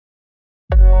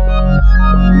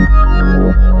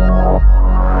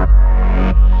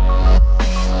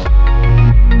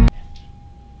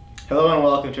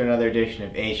edition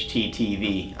of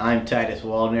HTTV. I'm Titus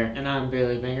Waldner. And I'm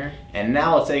Bailey Binger. And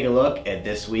now let's take a look at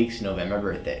this week's November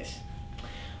birthdays.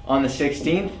 On the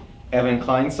 16th, Evan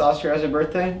Kleinsaucer has a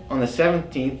birthday. On the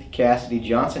 17th, Cassidy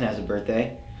Johnson has a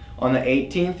birthday. On the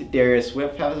 18th, Darius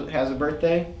Swift has a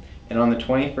birthday. And on the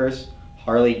 21st,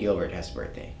 Harley Gilbert has a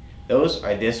birthday. Those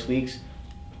are this week's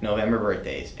November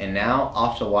birthdays. And now,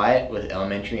 off to Wyatt with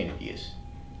elementary interviews.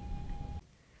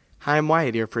 Hi, I'm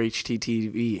Wyatt here for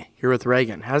HTTV, here with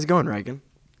Reagan. How's it going, Reagan?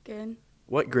 Good.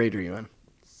 What grade are you in?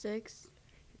 6.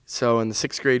 So in the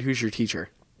 6th grade, who's your teacher?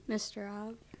 Mr.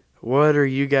 Opp. What are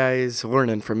you guys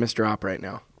learning from Mr. Opp right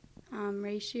now?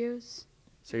 Ratios.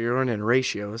 So you're learning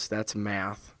ratios, that's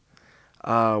math.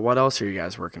 What else are you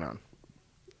guys working on?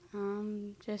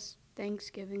 Just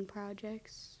Thanksgiving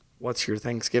projects. What's your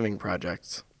Thanksgiving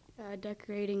projects?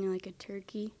 Decorating like a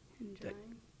turkey and drawing.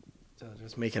 So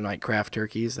just making like craft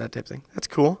turkeys, that type of thing. That's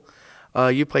cool.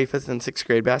 You play 5th and 6th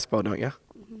grade basketball, don't you?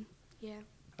 Mm-hmm.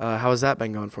 Yeah. How's that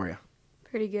been going for you?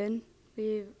 Pretty good.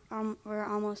 We're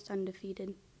almost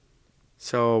undefeated.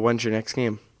 So when's your next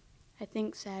game? I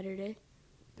think Saturday.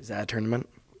 Is that a tournament?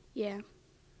 Yeah.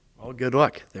 Well, good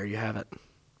luck. There you have it.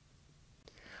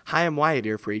 Hi, I'm Wyatt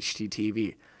here for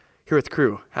HTTV. Here with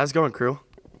Crew. How's it going, Crew?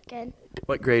 Good.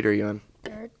 What grade are you in?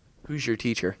 3rd. Who's your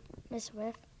teacher? Miss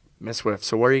Whiff. Miss Swift.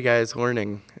 So what are you guys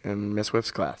learning in Miss Swift's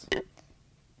class?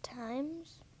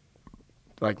 Times.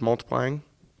 Like multiplying?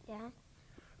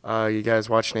 Yeah. You guys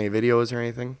watching any videos or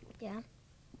anything? Yeah.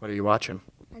 What are you watching?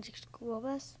 Magic School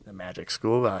Bus. The Magic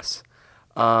School Bus.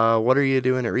 What are you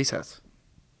doing at recess?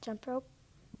 Jump rope.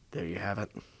 There you have it.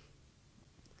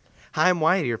 Hi, I'm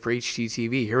Wyatt here for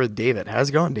HTTV, here with David. How's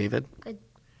it going, David? Good.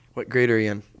 What grade are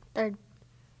you in? 3rd.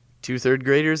 2 3rd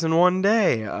graders in one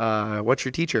day. What's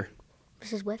your teacher?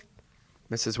 Mrs. Whiff.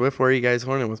 Mrs. Whiff. Where are you guys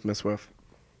learning with Miss Whiff?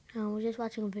 We're just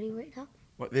watching a video right now.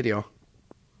 What video?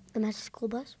 The Magic School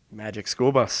Bus. Magic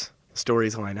School Bus. The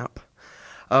stories line up.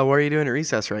 What are you doing at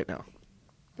recess right now?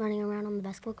 Running around on the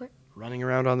basketball court. Running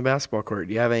around on the basketball court.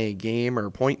 Do you have any game or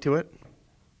point to it?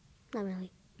 Not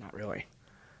really. Not really.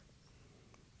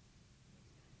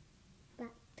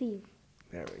 Back to you.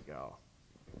 There we go.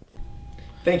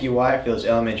 Thank you, Wyatt, for those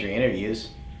elementary interviews.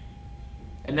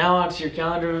 And now on to your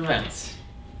calendar of events.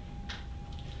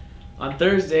 On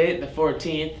Thursday, the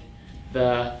 14th,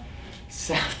 the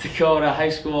South Dakota High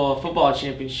School Football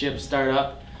Championships start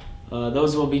up.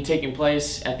 Those will be taking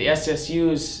place at the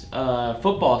SSU's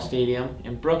football stadium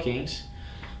in Brookings.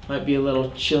 Might be a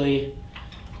little chilly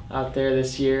out there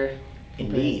this year.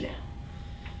 Indeed.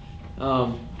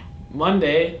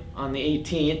 Monday, on the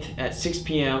 18th at 6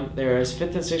 p.m., there is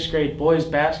 5th and 6th grade boys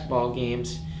basketball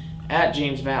games at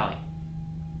James Valley.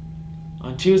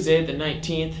 On Tuesday, the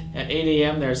 19th, at 8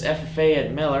 a.m., there's FFA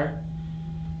at Miller.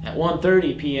 At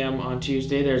 1:30 p.m. on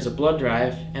Tuesday, there's a blood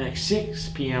drive. And at 6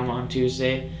 p.m. on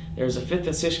Tuesday, there's a 5th and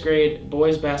 6th grade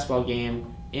boys basketball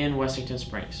game in Wessington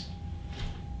Springs.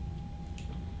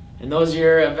 And those are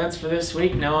your events for this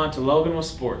week. Now on to Logan with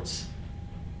sports.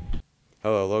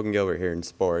 Hello, Logan Gilbert here in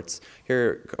sports.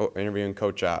 Here interviewing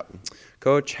Coach Opp.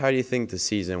 Coach, how do you think the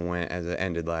season went as it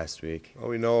ended last week?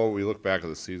 Well, we look back at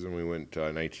the season. We went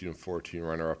 19-14,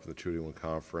 runner-up in the 2D1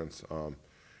 conference.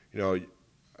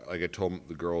 Like I told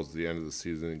the girls at the end of the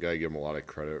season, you got to give them a lot of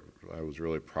credit. I was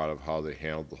really proud of how they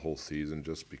handled the whole season,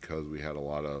 just because we had a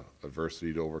lot of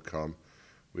adversity to overcome.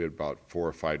 We had about 4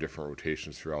 or 5 different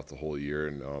rotations throughout the whole year,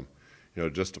 and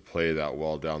just to play that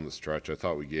well down the stretch, I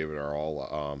thought we gave it our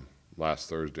all last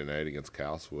Thursday night against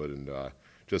Castlewood, and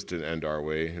just didn't end our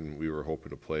way. And we were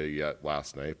hoping to play yet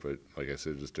last night, but like I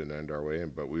said, it just didn't end our way.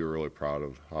 But we were really proud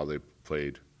of how they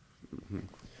played. Mm-hmm.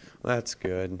 Well, that's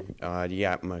good. Do you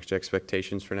have much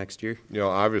expectations for next year?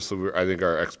 Obviously, I think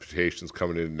our expectations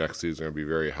coming into next season are going to be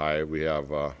very high. We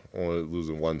have only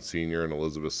losing one senior in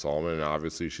Elizabeth Solomon, and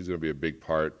obviously she's going to be a big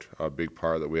part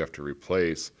that we have to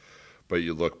replace. But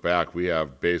you look back, we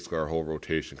have basically our whole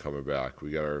rotation coming back.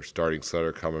 We got our starting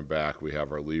center coming back. We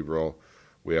have our libero.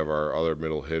 We have our other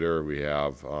middle hitter. We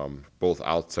have both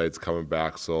outsides coming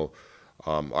back. So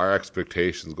our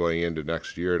expectations going into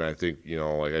next year, and I think,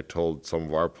 like I told some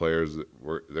of our players,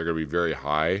 they're going to be very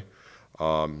high.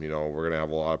 We're going to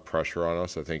have a lot of pressure on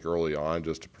us, I think, early on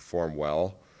just to perform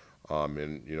well. I'm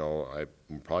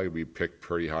probably going to be picked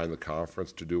pretty high in the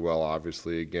conference to do well,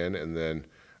 obviously, again, and then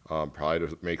probably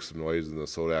to make some noise in the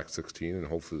Sodak 16 and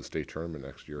hopefully the state tournament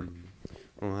next year.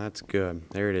 Well, that's good.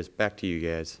 There it is. Back to you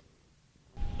guys.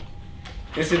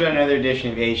 This has been another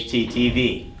edition of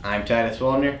HTTV. I'm Titus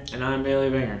Waldner. And I'm Bailey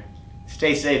Binger.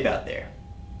 Stay safe out there.